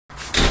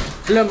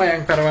Hello my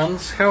young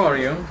Padawans, how are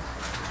you?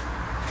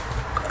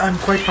 I'm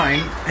quite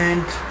fine,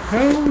 and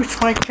oh,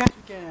 it's my cat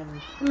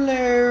again.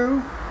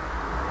 Hello.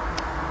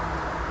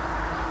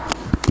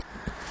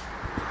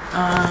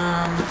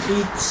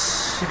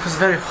 It was a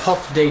very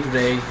hot day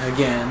today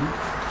again,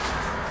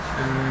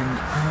 and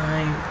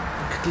I'm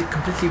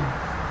completely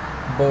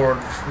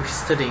bored with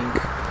studying.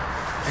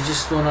 I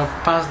just wanna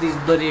pass these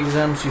bloody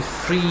exams with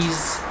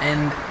freeze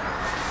and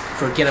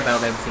forget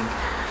about everything.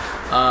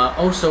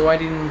 Also, I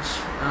didn't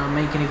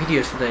make any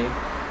videos today,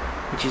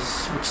 which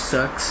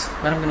sucks.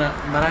 But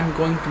I'm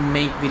going to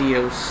make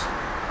videos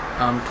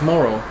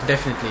tomorrow,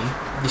 definitely.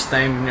 This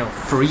time,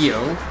 for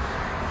real.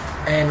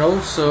 And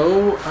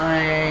also,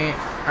 I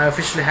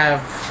officially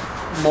have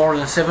more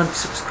than 70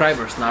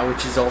 subscribers now,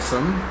 which is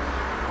awesome.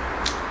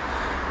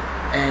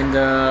 And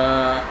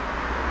the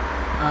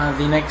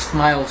next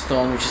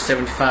milestone, which is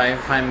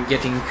 75, I'm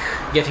getting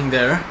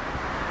there.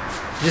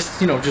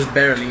 Just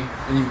barely,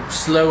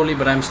 slowly,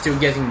 but I'm still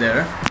getting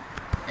there.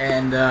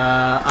 And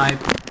I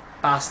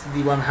passed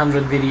the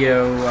 100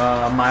 video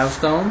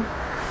milestone.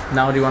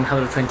 Now the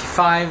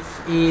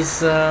 125 is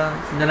the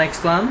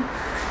next one.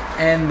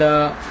 And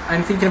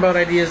I'm thinking about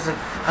ideas of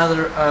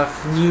other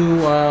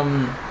new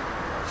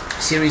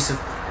series of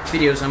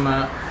videos.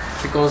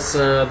 Because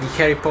the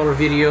Harry Potter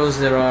videos,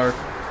 there are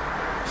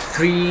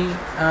 3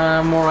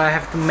 more I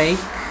have to make.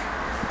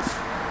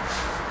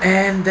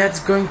 And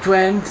that's going to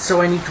end, so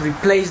I need to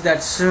replace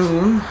that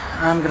soon.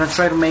 I'm gonna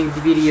try to make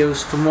the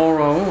videos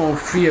tomorrow, or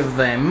 3 of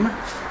them,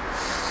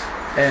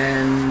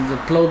 and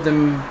upload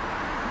them.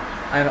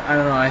 I don't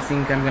know. I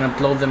think I'm gonna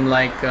upload them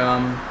like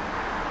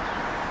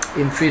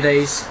in 3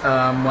 days,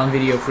 1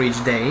 video for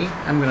each day.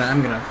 I'm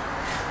gonna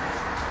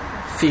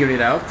figure it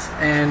out.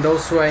 And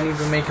also, I need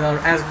to make another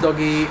Ask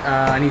Doggy.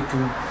 I need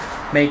to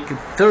make a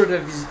 3rd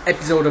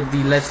episode of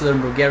the Let's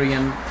Learn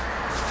Bulgarian.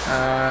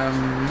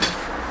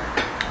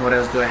 What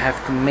else do I have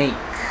to make?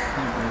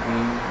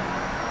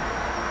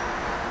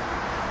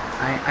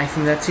 I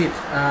think that's it.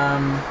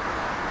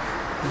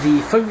 The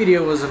FUCK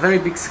video was a very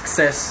big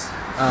success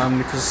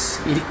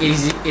because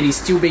it is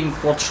still being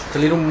watched a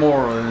little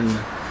more than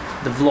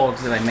the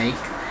vlogs that I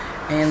make,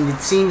 and it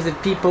seems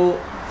that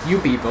you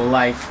people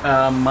like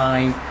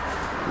my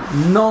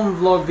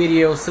non-vlog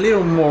videos a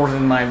little more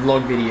than my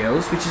vlog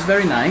videos, which is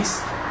very nice.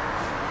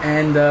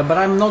 And but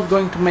I'm not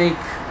going to make.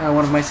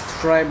 One of my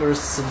subscribers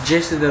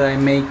suggested that I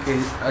make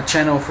a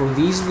channel for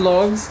these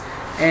vlogs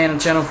and a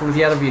channel for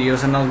the other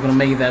videos. I'm not gonna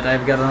make that.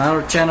 I've got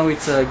another channel.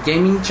 It's a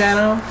gaming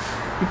channel.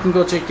 You can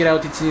go check it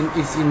out. It's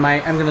in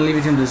my. I'm gonna leave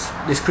it in the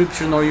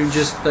description, or you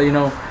just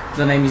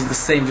the name is the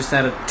same. Just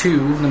add a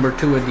number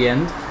 2 at the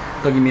end.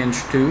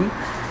 Doggymensch 2.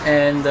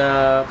 And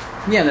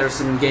yeah, there's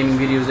some gaming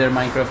videos there,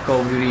 Minecraft,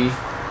 Call of Duty,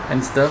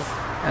 and stuff.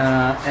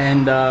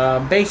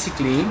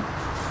 Basically.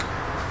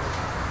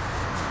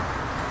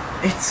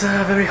 It's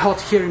very hot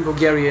here in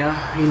Bulgaria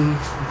in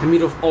the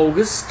middle of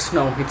August.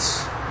 No,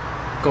 it's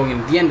going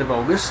in the end of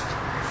August.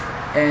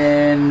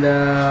 And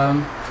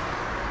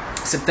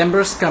September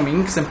is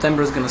coming.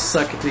 September is gonna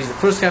suck, at least the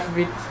first half of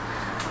it.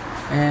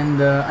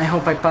 And I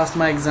hope I passed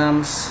my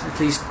exams, at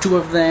least 2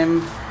 of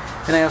them.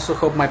 And I also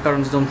hope my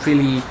parents don't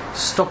really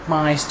stop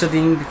my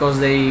studying, because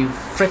they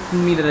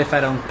threaten me that if I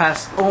don't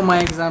pass all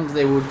my exams,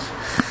 they would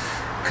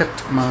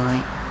cut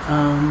my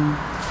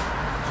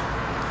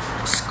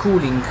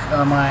schooling,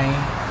 my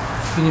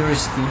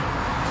university.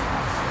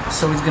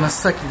 So it's gonna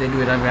suck if they do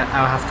it.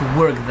 I'll have to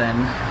work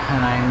then,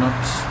 and I'm not.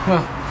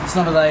 Well, it's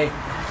not that I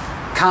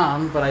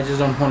can't, but I just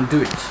don't want to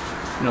do it.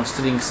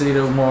 Studying is a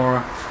little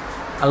more,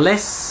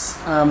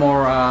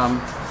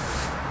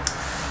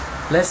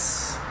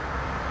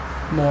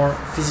 more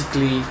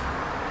physically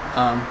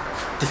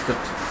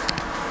difficult.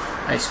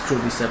 I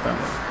screwed this up.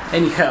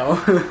 Anyhow,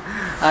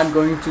 I'm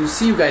going to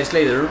see you guys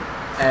later.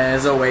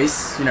 As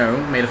always,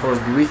 may the force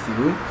be with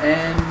you,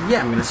 and yeah,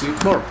 I'm gonna see you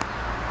tomorrow.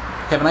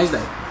 Have a nice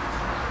day.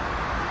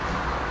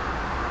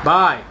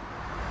 Bye.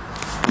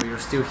 Oh, you're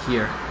still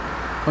here.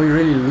 Oh, you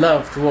really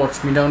love to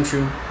watch me, don't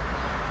you?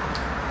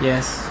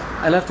 Yes,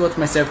 I love to watch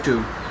myself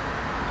too.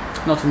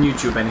 Not on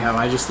YouTube anyhow,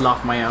 I just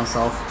laugh my ass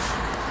off.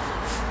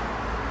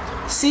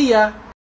 See ya!